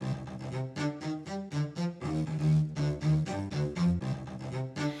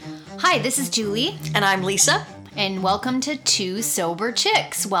Hi, this is Julie. And I'm Lisa. And welcome to Two Sober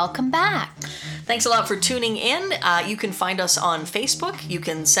Chicks. Welcome back. Thanks a lot for tuning in. You can find us on Facebook. You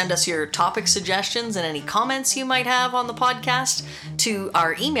can send us your topic suggestions and any comments you might have on the podcast to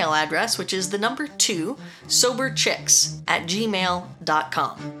our email address, which is the number 2,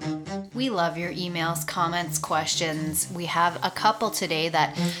 soberchicks@gmail.com. We love your emails, comments, questions. We have a couple today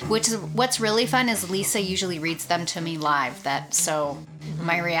what's really fun is Lisa usually reads them to me live.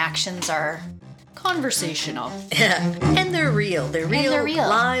 My reactions are conversational. Yeah. And they're real. They're real,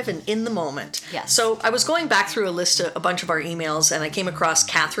 live, and in the moment. Yes. So I was going back through a bunch of our emails, and I came across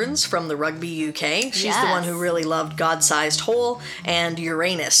Catherine's from the Rugby UK. She's the one who really loved God-Sized Hole and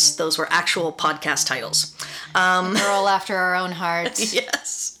Uranus. Those were actual podcast titles. Girl after our own hearts.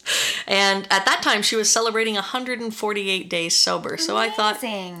 Yes. And at that time, she was celebrating 148 days sober. So I thought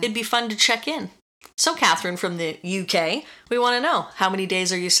it'd be fun to check in. So, Catherine from the UK, we want to know, how many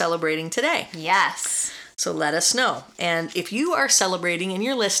days are you celebrating today? Yes. So let us know. And if you are celebrating and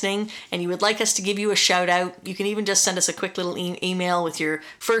you're listening and you would like us to give you a shout out, you can even just send us a quick little email with your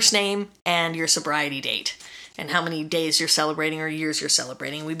first name and your sobriety date and how many days you're celebrating or years you're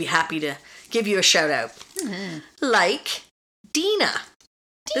celebrating. We'd be happy to give you a shout out. Mm-hmm. Like Dina.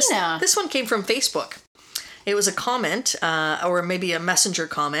 This one came from Facebook. It was a comment, or maybe a messenger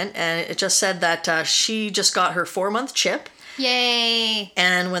comment, and it just said that she just got her 4-month chip. Yay!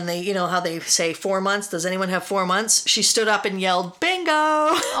 And when they, how they say 4 months, does anyone have 4 months? She stood up and yelled, bingo!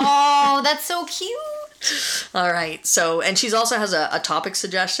 Oh, that's so cute! All right, so, and she also has a topic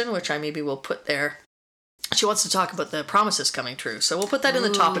suggestion, which I maybe will put there. She wants to talk about the promises coming true, so we'll put that in the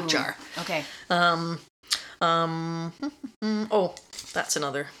topic jar. Okay. Oh, that's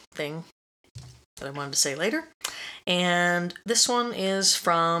another thing that I wanted to say later. And this one is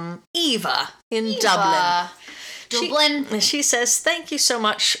from Eva in Dublin. She says, thank you so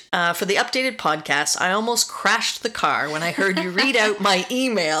much for the updated podcast. I almost crashed the car when I heard you read out my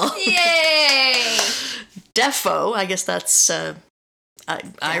email. Yay! Defo, I guess that's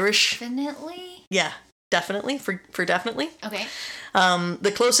Irish. Definitely? Yeah, definitely, for definitely. Okay.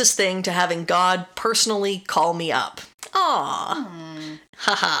 The closest thing to having God personally call me up. Aw.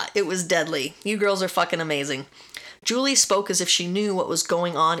 Haha, it was deadly. You girls are fucking amazing. Julie spoke as if she knew what was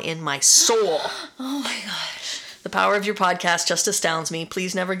going on in my soul. Oh my gosh. The power of your podcast just astounds me.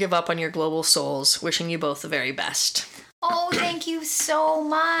 Please never give up on your global souls. Wishing you both the very best. Oh, thank you so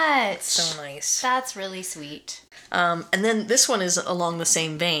much. So nice. That's really sweet. And then this one is along the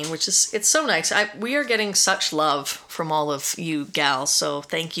same vein, which is, it's so nice. We are getting such love from all of you gals. So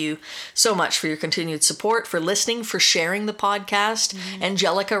thank you so much for your continued support, for listening, for sharing the podcast. Mm-hmm.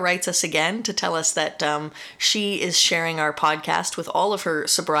 Angelica writes us again to tell us that she is sharing our podcast with all of her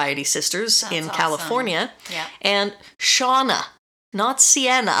sobriety sisters in California. Yeah. And Shauna, not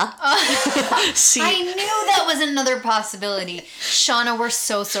Sienna. I knew that was another possibility. Shauna, we're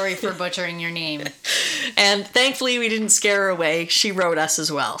so sorry for butchering your name. And thankfully we didn't scare her away. She wrote us as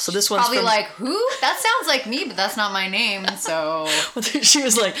well. So this one's probably like, who? That sounds like me, but that's not my name, so... She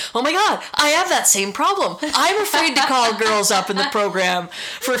was like, oh my God, I have that same problem. I'm afraid to call girls up in the program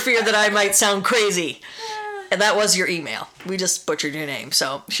for fear that I might sound crazy. And that was your email. We just butchered your name.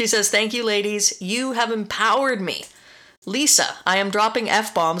 So she says, thank you, ladies. You have empowered me. Lisa, I am dropping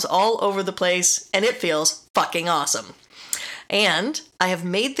F-bombs all over the place, and it feels fucking awesome. And I have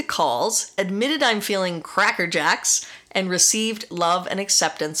made the calls, admitted I'm feeling crackerjacks, and received love and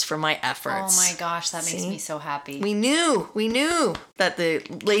acceptance for my efforts. Oh my gosh, that makes me so happy. We knew that the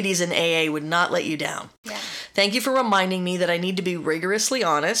ladies in AA would not let you down. Yeah. Thank you for reminding me that I need to be rigorously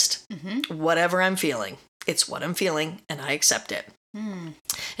honest, whatever I'm feeling. It's what I'm feeling, and I accept it.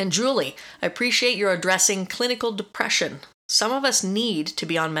 And Julie, I appreciate your addressing clinical depression. Some of us need to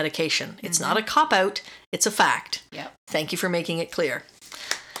be on medication. It's not a cop-out, it's a fact. Yep. Thank you for making it clear.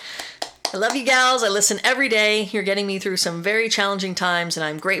 I love you gals. I listen every day. You're getting me through some very challenging times, and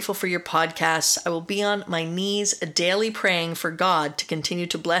I'm grateful for your podcasts. I will be on my knees daily praying for God to continue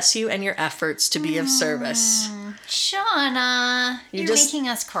to bless you and your efforts to be of service. Shauna, you're making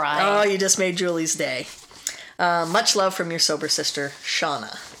us cry. Oh, you just made Julie's day. Much love from your sober sister,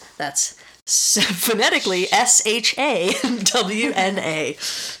 Shauna. That's phonetically S-H-A-W-N-A.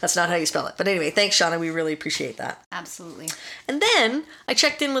 That's not how you spell it. But anyway, thanks, Shauna. We really appreciate that. Absolutely. And then I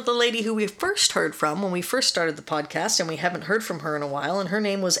checked in with the lady who we first heard from when we first started the podcast, and we haven't heard from her in a while, and her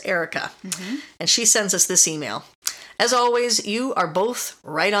name was Erica. And she sends us this email. As always, you are both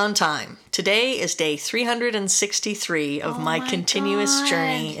right on time. Today is day 363 of my continuous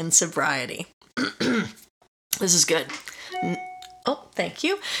journey in sobriety. This is good. Oh, thank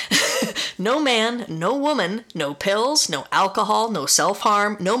you. No man, no woman, no pills, no alcohol, no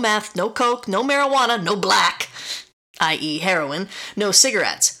self-harm, no meth, no coke, no marijuana, no black, i.e. heroin, no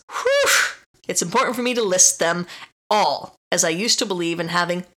cigarettes. Whew! It's important for me to list them all, as I used to believe in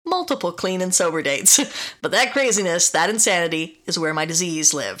having multiple clean and sober dates. But that craziness, that insanity, is where my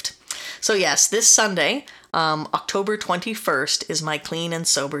disease lived. So yes, this Sunday, October 21st, is my clean and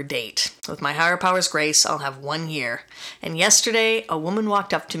sober date. With my higher power's grace, I'll have 1 year. And yesterday, a woman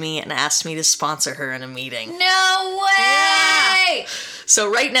walked up to me and asked me to sponsor her in a meeting. No way! Yeah. So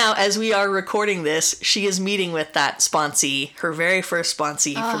right now, as we are recording this, she is meeting with that sponsee, her very first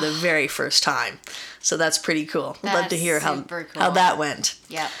sponsee, for the very first time. So that's pretty cool. I'd love to hear how that went.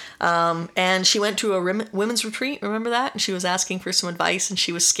 Yeah. And she went to a women's retreat, remember that? And she was asking for some advice, and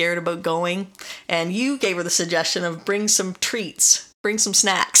she was scared about going. And you gave her the suggestion of bring some treats, bring some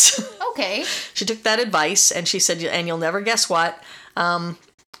snacks. Okay. She took that advice, and she said, and you'll never guess what,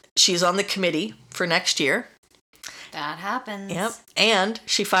 she's on the committee for next year. That happens. Yep. And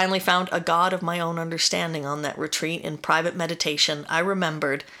she finally found a God of my own understanding on that retreat. In private meditation, I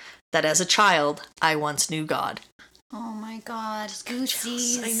remembered that as a child, I once knew God. Oh my God,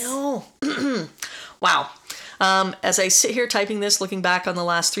 goosies. I know. Wow. As I sit here typing this, looking back on the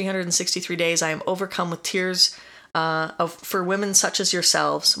last 363 days, I am overcome with tears for women such as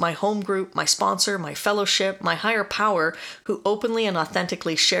yourselves, my home group, my sponsor, my fellowship, my higher power, who openly and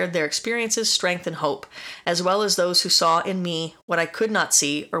authentically shared their experiences, strength, and hope, as well as those who saw in me what I could not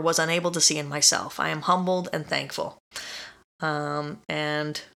see or was unable to see in myself. I am humbled and thankful.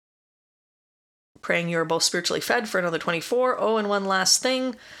 And praying you are both spiritually fed for another 24. Oh, and one last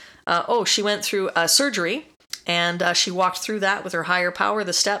thing. She went through a surgery, and she walked through that with her higher power,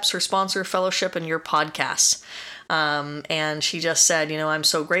 the steps, her sponsor, fellowship, and your podcasts. And she just said, I'm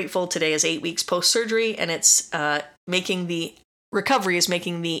so grateful. Today is 8 weeks post-surgery, and it's making the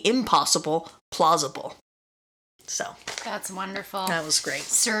impossible plausible. So that's wonderful. That was great.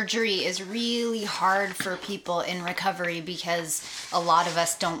 Surgery is really hard for people in recovery because a lot of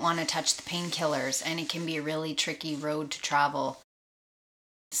us don't want to touch the painkillers, and it can be a really tricky road to travel.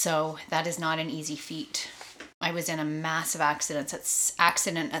 So that is not an easy feat. I was in a massive accident at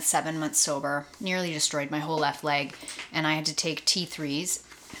 7 months sober, nearly destroyed my whole left leg, and I had to take T3s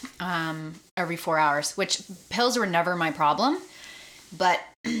every 4 hours, which pills were never my problem, but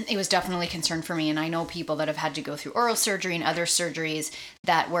it was definitely a concern for me. And I know people that have had to go through oral surgery and other surgeries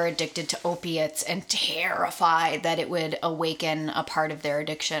that were addicted to opiates and terrified that it would awaken a part of their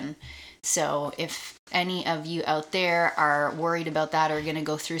addiction. So if any of you out there are worried about that or going to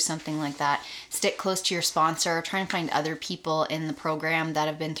go through something like that, stick close to your sponsor. Try and find other people in the program that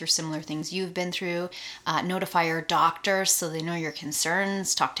have been through similar things you've been through. Notify your doctor so they know your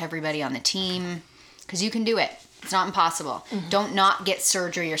concerns. Talk to everybody on the team, because you can do it. It's not impossible. Mm-hmm. Don't not get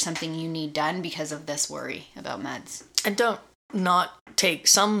surgery or something you need done because of this worry about meds. And don't not take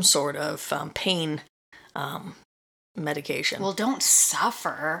some sort of pain medication. Well, don't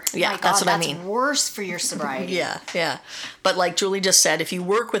suffer. Yeah, that's what I mean. That's worse for your sobriety. Yeah. But like Julie just said, if you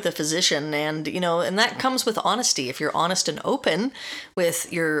work with a physician and that comes with honesty. If you're honest and open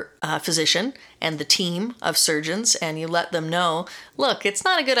with your physician and the team of surgeons and you let them know, look, it's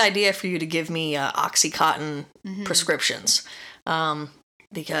not a good idea for you to give me Oxycontin prescriptions.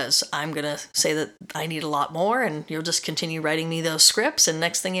 Because I'm going to say that I need a lot more and you'll just continue writing me those scripts and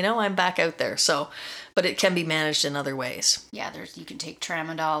next thing you know, I'm back out there. So, but it can be managed in other ways. Yeah, you can take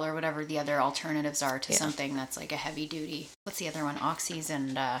Tramadol or whatever the other alternatives are to something that's like a heavy duty. What's the other one? Oxys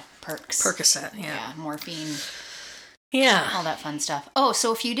and Percs. Percocet, Yeah, morphine. Yeah. All that fun stuff. Oh,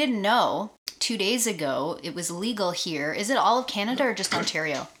 so if you didn't know, 2 days ago, it was legal here. Is it all of Canada or just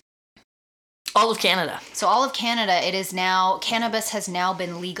Ontario? All of Canada. So all of Canada, cannabis has now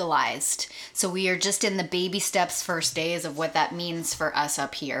been legalized. So we are just in the baby steps, first days of what that means for us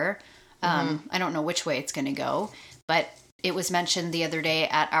up here. I don't know which way it's going to go, but it was mentioned the other day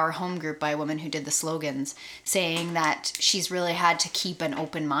at our home group by a woman who did the slogans, saying that she's really had to keep an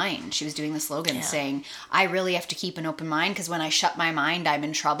open mind. She was doing the slogans saying, I really have to keep an open mind because when I shut my mind, I'm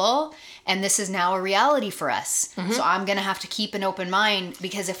in trouble. And this is now a reality for us. Mm-hmm. So I'm going to have to keep an open mind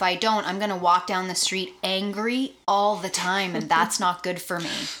because if I don't, I'm going to walk down the street angry all the time. And that's not good for me.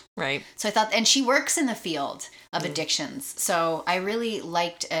 Right. So I thought, and she works in the field of addictions. So I really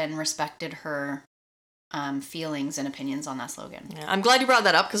liked and respected her feelings and opinions on that slogan. Yeah, I'm glad you brought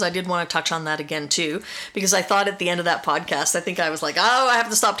that up because I did want to touch on that again too, because I thought at the end of that podcast, I think I was like, oh, I have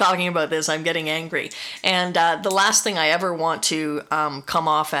to stop talking about this. I'm getting angry. And the last thing I ever want to come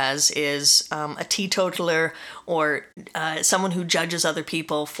off as is a teetotaler or someone who judges other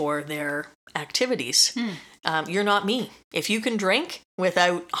people for their activities. you're not me. If you can drink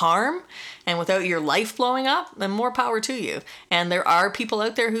without harm and without your life blowing up, then more power to you. And there are people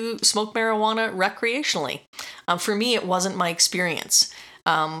out there who smoke marijuana recreationally. For me, it wasn't my experience.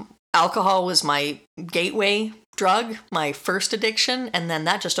 Alcohol was my gateway drug, my first addiction, and then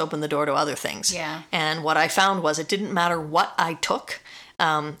that just opened the door to other things. Yeah. And what I found was it didn't matter what I took.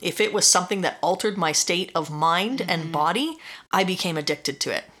 If it was something that altered my state of mind and body, I became addicted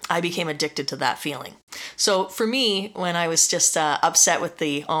to it. I became addicted to that feeling. So for me, when I was just upset with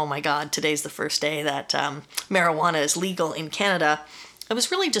oh my God, today's the first day that marijuana is legal in Canada, I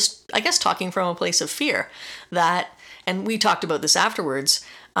was really just, I guess, talking from a place of fear that, and we talked about this afterwards,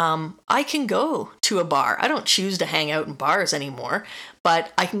 I can go to a bar. I don't choose to hang out in bars anymore,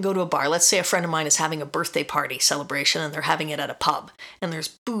 but I can go to a bar. Let's say a friend of mine is having a birthday party celebration and they're having it at a pub and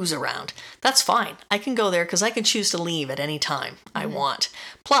there's booze around. That's fine. I can go there because I can choose to leave at any time I want.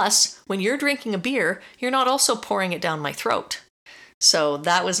 Plus, when you're drinking a beer, you're not also pouring it down my throat. So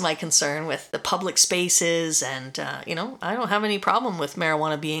that was my concern with the public spaces, and I don't have any problem with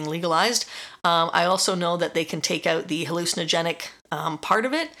marijuana being legalized. I also know that they can take out the hallucinogenic part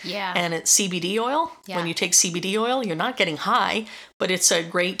of it, and it's CBD oil. Yeah. When you take CBD oil, you're not getting high, but it's a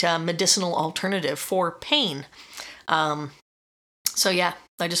great medicinal alternative for pain. So yeah,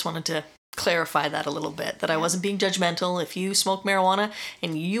 I just wanted to clarify that a little bit, that I wasn't being judgmental. If you smoke marijuana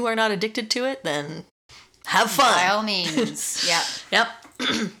and you are not addicted to it, then have fun. By all means. Yep.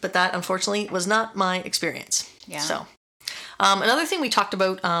 But that, unfortunately, was not my experience. Yeah. So, another thing we talked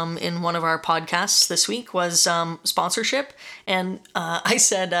about in one of our podcasts this week was sponsorship. And I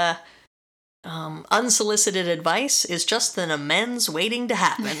said, unsolicited advice is just an amends waiting to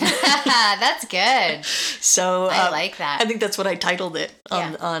happen. That's good. So I like that. I think that's what I titled it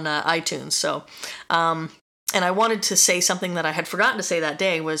on iTunes. So, and I wanted to say something that I had forgotten to say that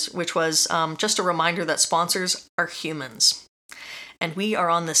day, which was just a reminder that sponsors are humans. And we are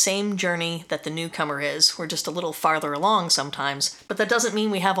on the same journey that the newcomer is. We're just a little farther along sometimes, but that doesn't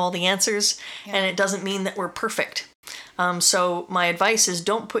mean we have all the answers, and it doesn't mean that we're perfect. So my advice is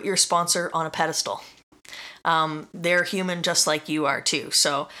don't put your sponsor on a pedestal. They're human just like you are too.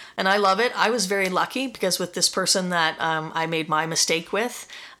 So, and I love it. I was very lucky because with this person that I made my mistake with,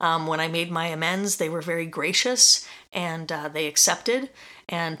 when I made my amends, they were very gracious and they accepted.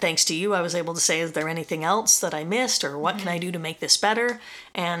 And thanks to you, I was able to say, is there anything else that I missed, or what can I do to make this better?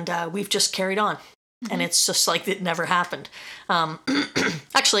 And we've just carried on. And it's just like it never happened.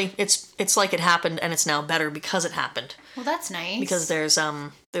 Actually, it's like it happened, and it's now better because it happened. Well, that's nice. Because there's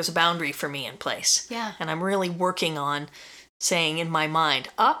a boundary for me in place. Yeah. And I'm really working on saying in my mind,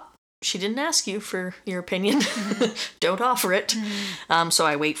 she didn't ask you for your opinion. Don't offer it. So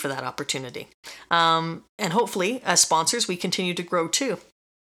I wait for that opportunity. And hopefully, as sponsors, we continue to grow too.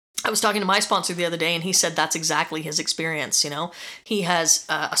 I was talking to my sponsor the other day, and he said that's exactly his experience. He has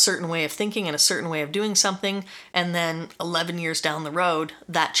a certain way of thinking and a certain way of doing something, and then 11 years down the road,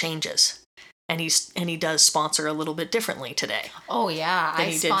 that changes. And he does sponsor a little bit differently today. Oh yeah, I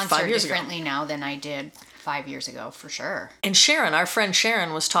sponsor differently now than I did 5 years ago, for sure. And Sharon, our friend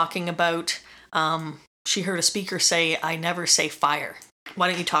Sharon, was talking about, she heard a speaker say, I never say fire. Why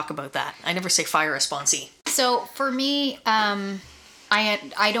don't you talk about that? I never say fire a sponsee. So for me,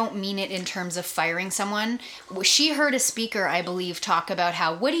 I don't mean it in terms of firing someone. She heard a speaker, I believe, talk about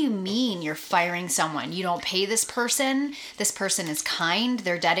how, what do you mean you're firing someone? You don't pay this person. This person is kind.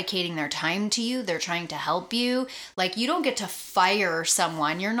 They're dedicating their time to you. They're trying to help you. Like, you don't get to fire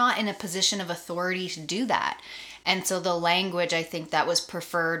someone. You're not in a position of authority to do that. And so the language I think that was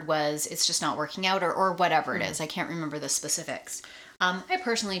preferred was, it's just not working out, or whatever it is. I can't remember the specifics. I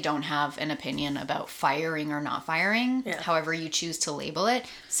personally don't have an opinion about firing or not firing. Yeah. However you choose to label it,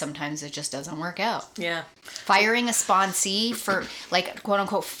 sometimes it just doesn't work out. Yeah. Firing a sponsee for, like, quote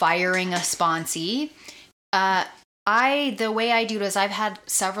unquote, firing a sponsee. The way I do it is I've had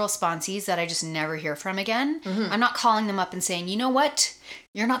several sponsees that I just never hear from again. I'm not calling them up and saying, you know what?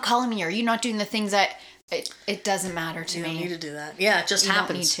 You're not calling me, or you're not doing the things that... It doesn't matter to me. You don't need to do that. Yeah, it just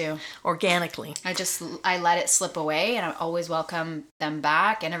happens. You don't need to. Organically. I let it slip away, and I always welcome them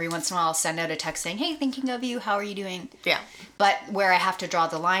back. And every once in a while I'll send out a text saying, hey, thinking of you, how are you doing? Yeah. But where I have to draw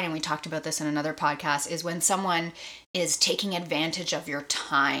the line, and we talked about this in another podcast, is when someone is taking advantage of your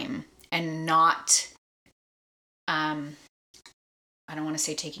time and not, I don't want to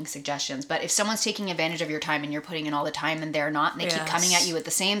say taking suggestions, but if someone's taking advantage of your time and you're putting in all the time and they're not, and they keep coming at you with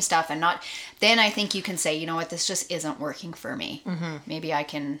the same stuff and not, then I think you can say, you know what, this just isn't working for me. Maybe I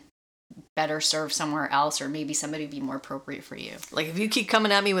can better serve somewhere else, or maybe somebody would be more appropriate for you. Like, if you keep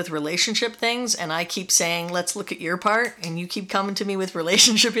coming at me with relationship things and I keep saying, let's look at your part, and you keep coming to me with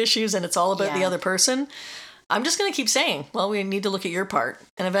relationship issues and it's all about the other person, I'm just going to keep saying, well, we need to look at your part.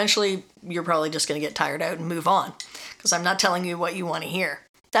 And eventually you're probably just going to get tired out and move on because I'm not telling you what you want to hear.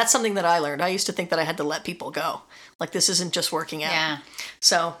 That's something that I learned. I used to think that I had to let people go. Like, this isn't just working out. Yeah.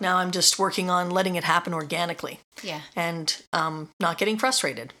 So now I'm just working on letting it happen organically. Yeah. And not getting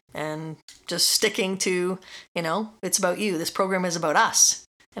frustrated and just sticking to, it's about you. This program is about us.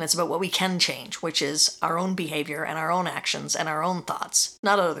 And it's about what we can change, which is our own behavior and our own actions and our own thoughts,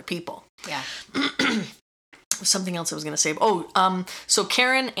 not other people. Yeah. Something else I was going to say. So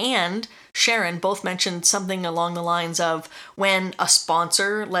Karen and Sharon both mentioned something along the lines of when a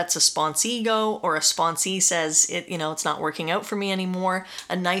sponsor lets a sponsee go, or a sponsee says it's not working out for me anymore,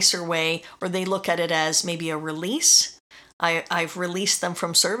 a nicer way, or they look at it as maybe a release. I've released them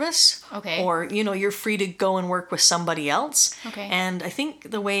from service. Okay. Or, you're free to go and work with somebody else. Okay. And I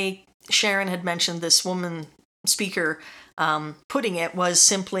think the way Sharon had mentioned this woman speaker putting it was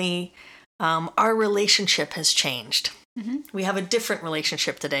simply, our relationship has changed. Mm-hmm. We have a different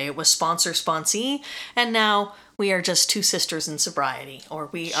relationship today. It was sponsor-sponsee, and now we are just two sisters in sobriety, or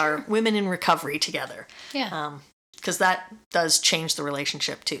we are women in recovery together. Yeah. Because that does change the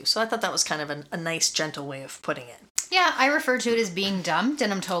relationship too. So I thought that was kind of a nice, gentle way of putting it. Yeah, I refer to it as being dumped,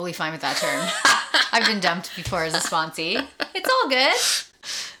 and I'm totally fine with that term. I've been dumped before as a sponsee. It's all good.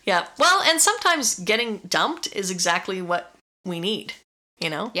 Yeah. Well, and sometimes getting dumped is exactly what we need,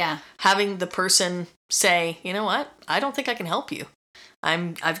 Yeah. Having the person say, you know what, I don't think I can help you.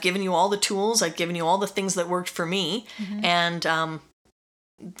 I've given you all the tools. I've given you all the things that worked for me. Mm-hmm. And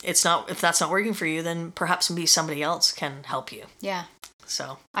if that's not working for you, then perhaps maybe somebody else can help you. Yeah.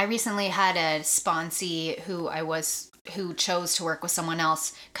 So I recently had a sponsee who chose to work with someone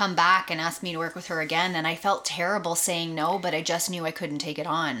else come back and ask me to work with her again, and I felt terrible saying no, but I just knew I couldn't take it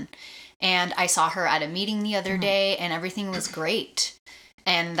on. And I saw her at a meeting the other day, and everything was great.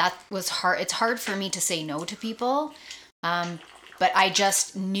 And that was hard. It's hard for me to say no to people. But I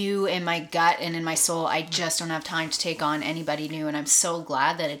just knew in my gut and in my soul, I just don't have time to take on anybody new. And I'm so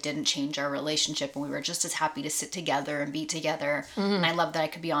glad that it didn't change our relationship. And we were just as happy to sit together and be together. Mm-hmm. And I love that I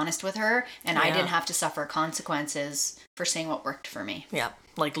could be honest with her. And I didn't have to suffer consequences for saying what worked for me. Yeah,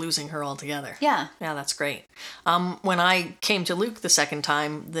 like losing her altogether. Yeah. Yeah, that's great. When I came to Luke the second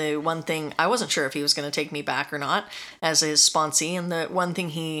time, the one thing, I wasn't sure if he was going to take me back or not as his sponsee. And the one thing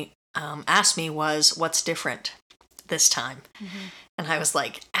he asked me was, what's different this time? Mm-hmm. And I was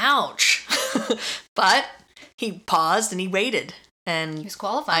like, ouch. But he paused and he waited. And he was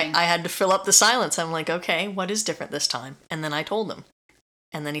qualifying. I had to fill up the silence. I'm like, okay, what is different this time? And then I told him.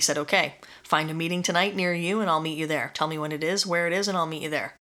 And then he said, okay, find a meeting tonight near you and I'll meet you there. Tell me when it is, where it is, and I'll meet you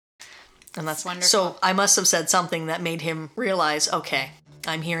there. And that's wonderful. So I must have said something that made him realize, okay,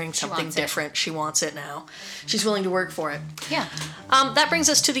 I'm hearing something different. She wants it now. She's willing to work for it. Yeah. That brings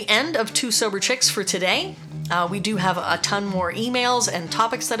us to the end of Two Sober Chicks for today. We do have a ton more emails and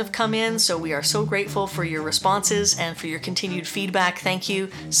topics that have come in, so we are so grateful for your responses and for your continued feedback. Thank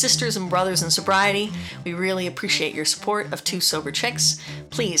you, sisters and brothers in sobriety. We really appreciate your support of Two Sober Chicks.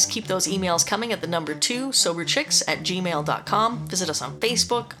 Please keep those emails coming at the number 2soberchicks@gmail.com. Visit us on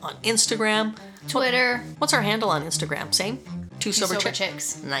Facebook, on Instagram, Twitter. What's our handle on Instagram? Same? Two Sober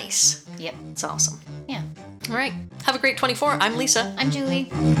Chicks. Nice. Yep. It's awesome. Yeah. All right. Have a great 24. I'm Lisa. I'm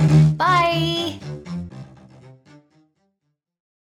Julie. Bye.